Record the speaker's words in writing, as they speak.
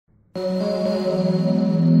Hey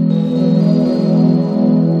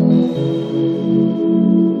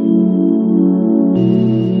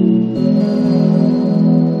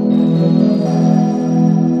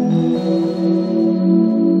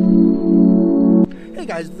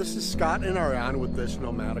guys, this is Scott and Ariane with this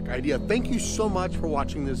Nomadic idea. Thank you so much for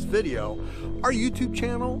watching this video. Our YouTube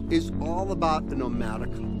channel is all about the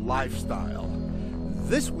nomadic lifestyle.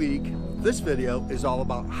 This week, this video is all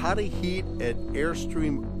about how to heat an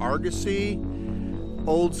Airstream Argosy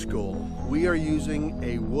old school. We are using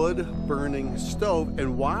a wood burning stove,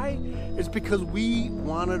 and why? It's because we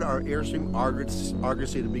wanted our Airstream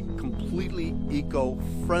Argosy to be completely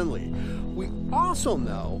eco-friendly. We also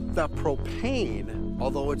know that propane,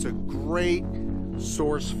 although it's a great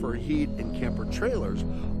source for heat in camper trailers,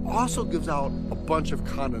 also gives out a bunch of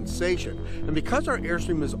condensation. And because our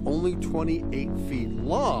Airstream is only 28 feet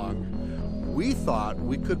long, we thought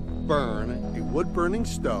we could burn a wood burning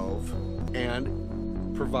stove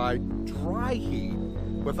and provide dry heat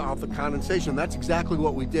without the condensation. That's exactly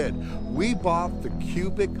what we did. We bought the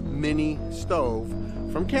Cubic Mini stove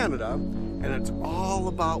from Canada, and it's all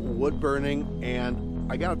about wood burning,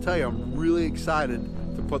 and I gotta tell you, I'm really excited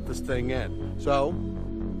to put this thing in. So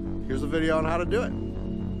here's a video on how to do it.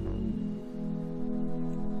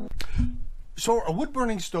 So a wood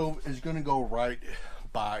burning stove is going to go right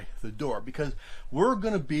by the door because we're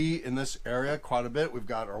going to be in this area quite a bit. We've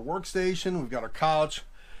got our workstation, we've got our couch.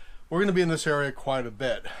 We're going to be in this area quite a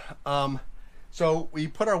bit. So we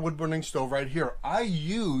put our wood burning stove right here. I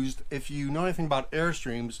used, if you know anything about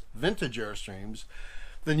Airstreams, vintage Airstreams,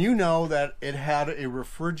 then you know that it had a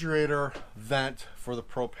refrigerator vent for the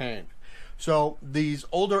propane. So these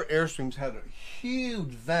older Airstreams had a huge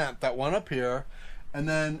vent that went up here and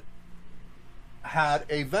then had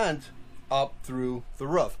a vent up through the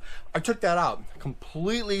roof. I took that out,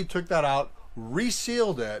 completely took that out,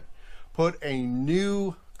 resealed it, put a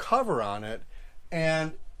new cover on it,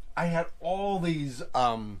 and I had all these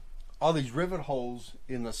rivet holes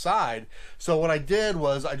in the side. So what I did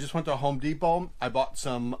was I just went to Home Depot. I bought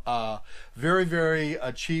some very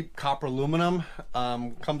cheap copper aluminum.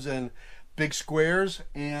 Comes in big squares,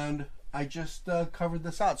 and I just covered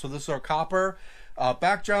this out. So this is our copper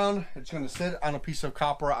background. It's going to sit on a piece of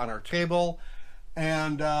copper on our table,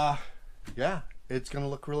 and yeah, it's going to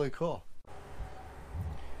look really cool.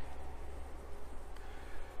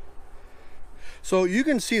 So you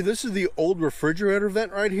can see this is the old refrigerator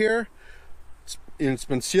vent right here. It's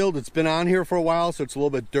been sealed. It's been on here for a while, so it's a little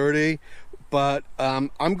bit dirty. But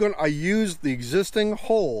I used the existing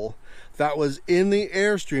hole that was in the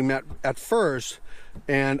Airstream at first,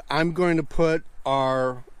 and I'm going to put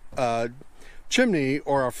our chimney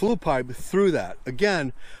or our flue pipe through that.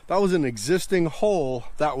 Again, that was an existing hole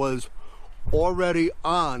that was already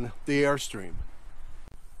on the Airstream.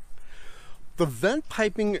 The vent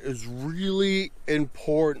piping is really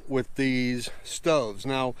important with these stoves.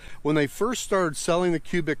 Now, when they first started selling the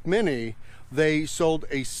Cubic Mini, they sold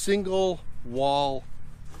a single wall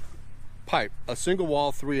pipe, a single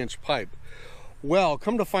wall 3-inch pipe. Well,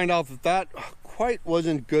 come to find out that that quite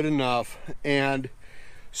wasn't good enough, and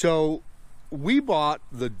so we bought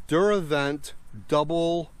the DuraVent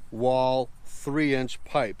double wall 3-inch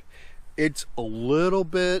pipe. It's a little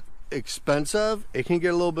bit expensive, it can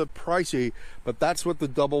get a little bit pricey, but that's what the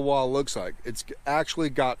double wall looks like. It's actually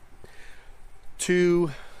got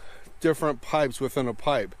two different pipes within a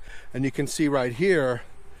pipe, and you can see right here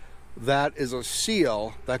that is a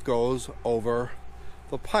seal that goes over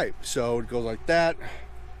the pipe. So it goes like that.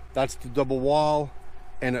 That's the double wall,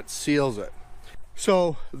 and it seals it.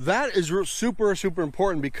 So that is super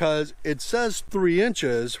important because it says 3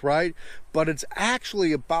 inches, right? But it's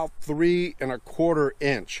actually about 3 1/4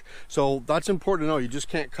 inch. So that's important to know. You just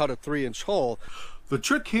can't cut a 3-inch hole. The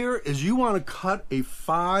trick here is you want to cut a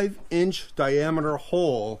 5-inch diameter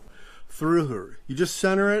hole through here. You just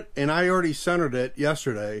center it, and I already centered it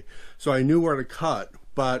yesterday, so I knew where to cut.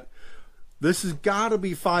 But this has got to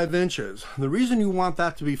be 5 inches. The reason you want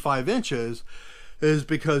that to be 5 inches is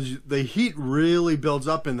because the heat really builds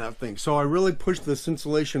up in that thing. So I really pushed this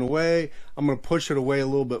insulation away. I'm going to push it away a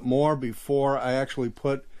little bit more before I actually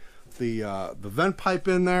put the vent pipe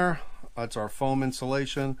in there. That's our foam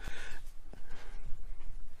insulation.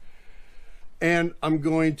 And I'm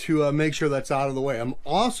going to make sure that's out of the way. I'm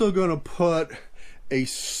also going to put a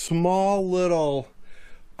small little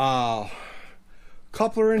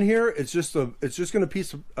coupler in here. It's just going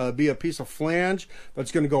to be a piece of flange that's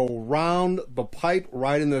going to go around the pipe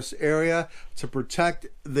right in this area to protect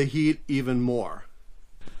the heat even more.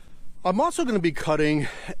 I'm also going to be cutting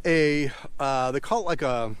a they call it like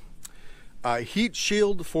a heat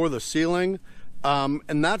shield for the ceiling.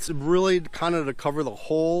 And that's really kind of to cover the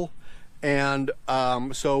hole. And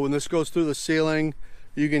so when this goes through the ceiling,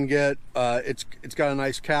 you can get, it's got a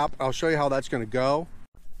nice cap. I'll show you how that's going to go.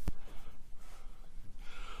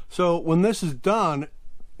 So when this is done,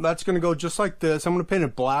 that's going to go just like this. I'm going to paint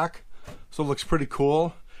it black so it looks pretty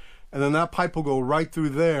cool. And then that pipe will go right through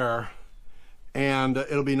there, and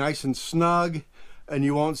it'll be nice and snug, and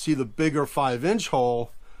you won't see the bigger 5-inch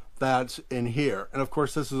hole that's in here. And of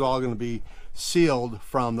course this is all going to be sealed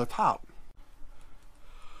from the top.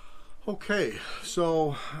 Okay,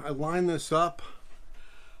 so I line this up.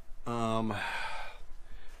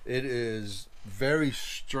 It is very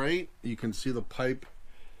straight. You can see the pipe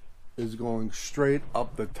is going straight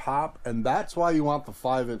up the top, and that's why you want the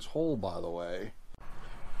 5-inch hole, by the way.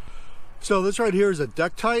 So this right here is a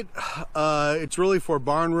deck tight. It's really for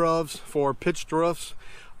barn roofs, for pitched roofs.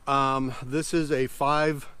 This is a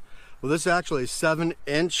this is actually a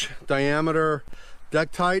 7-inch diameter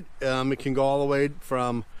deck tight. It can go all the way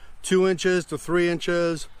from 2 inches to 3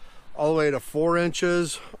 inches, all the way to 4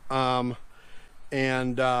 inches. So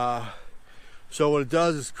what it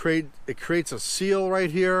does is it creates a seal right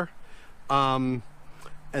here. And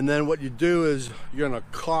then what you do is you're gonna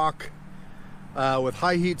caulk with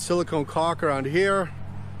high heat silicone caulk around here.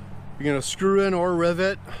 You're gonna screw in or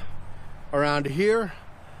rivet around here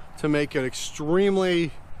to make it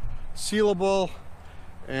extremely sealable.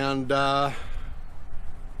 And then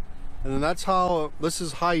that's how, this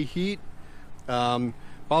is high heat. By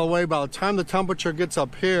the way, by the time the temperature gets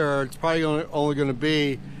up here, it's probably only going to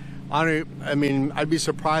be, I mean, I'd be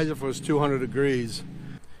surprised if it was 200 degrees.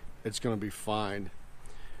 It's going to be fine.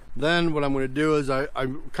 Then what I'm going to do is I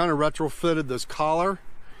kind of retrofitted this collar.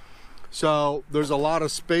 So there's a lot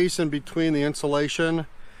of space in between the insulation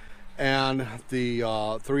and the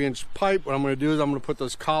 3-inch pipe. What I'm going to do is I'm going to put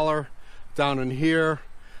this collar down in here,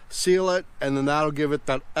 seal it, and then that'll give it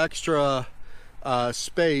that extra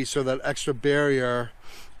space, or that extra barrier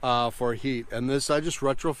for heat. And this, I just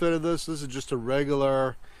retrofitted this. This is just a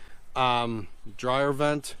regular dryer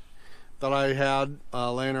vent that I had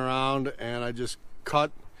laying around, and I just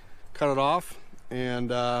cut it off, and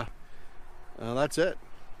that's it.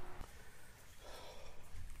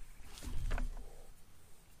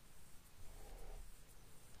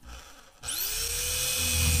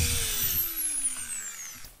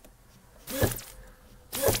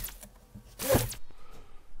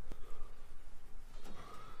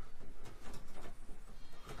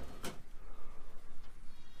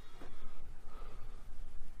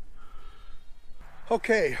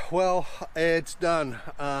 Okay, well, it's done.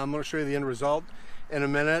 I'm going to show you the end result in a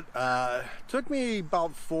minute. Took me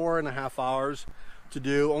about 4.5 hours to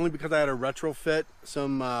do, only because I had to retrofit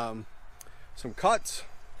some cuts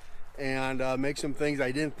and make some things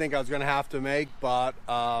I didn't think I was going to have to make. But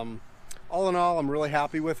all in all, I'm really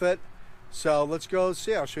happy with it. So let's go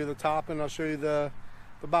see. I'll show you the top and I'll show you the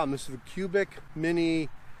bottom. This is the cubic mini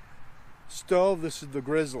stove. This is the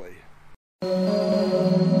Grizzly.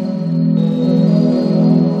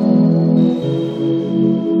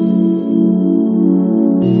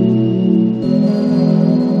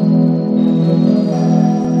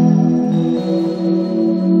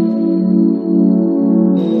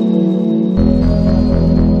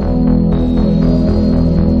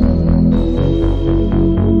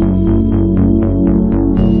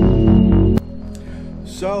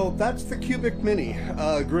 So that's the cubic mini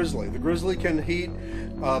Grizzly. The Grizzly can heat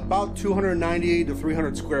about 290 to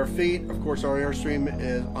 300 square feet. Of course, our Airstream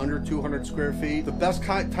is under 200 square feet. The best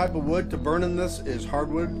type of wood to burn in this is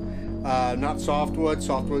hardwood, not softwood.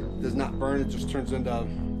 Softwood does not burn, it just turns into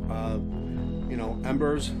you know,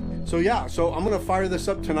 embers. So yeah, so I'm gonna fire this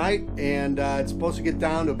up tonight, and it's supposed to get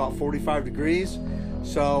down to about 45 degrees.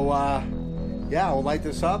 So yeah, we'll light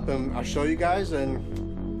this up and I'll show you guys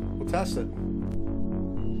and we'll test it.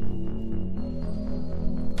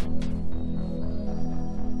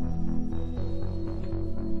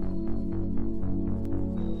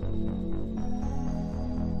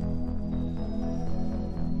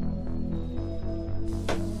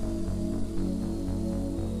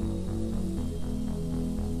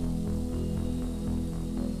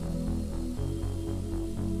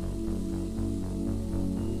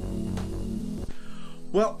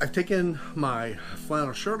 Well, I've taken my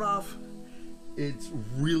flannel shirt off. It's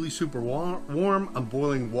really super warm. I'm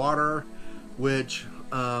boiling water, which,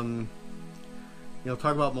 you know,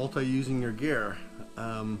 talk about multi-using your gear.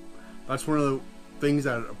 That's one of the things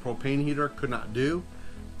that a propane heater could not do.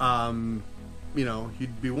 You know,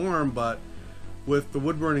 you'd be warm, but with the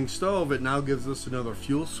wood burning stove, it now gives us another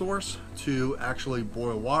fuel source to actually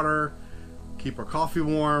boil water, keep our coffee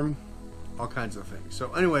warm, all kinds of things.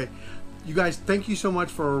 So anyway, You guys, thank you so much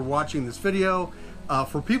for watching this video.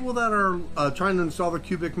 For people that are trying to install the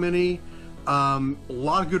Cubic Mini, a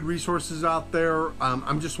lot of good resources out there.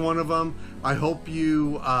 I'm just one of them. I hope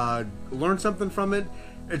you learned something from it.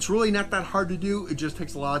 It's really not that hard to do. It just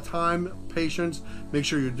takes a lot of time, patience, make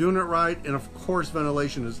sure you're doing it right, and of course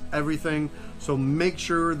ventilation is everything. So make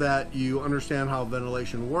sure that you understand how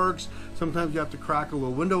ventilation works. Sometimes you have to crack a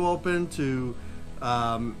little window open to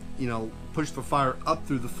you know, push the fire up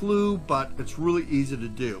through the flue, but it's really easy to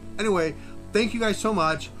do. Anyway, thank you guys so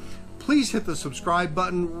much. Please hit the subscribe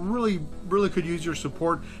button. Really could use your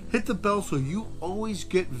support. Hit the bell so you always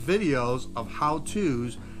get videos of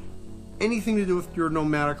how-tos, anything to do with your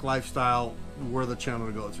nomadic lifestyle, where the channel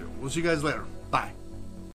to go to. We'll see you guys later. Bye.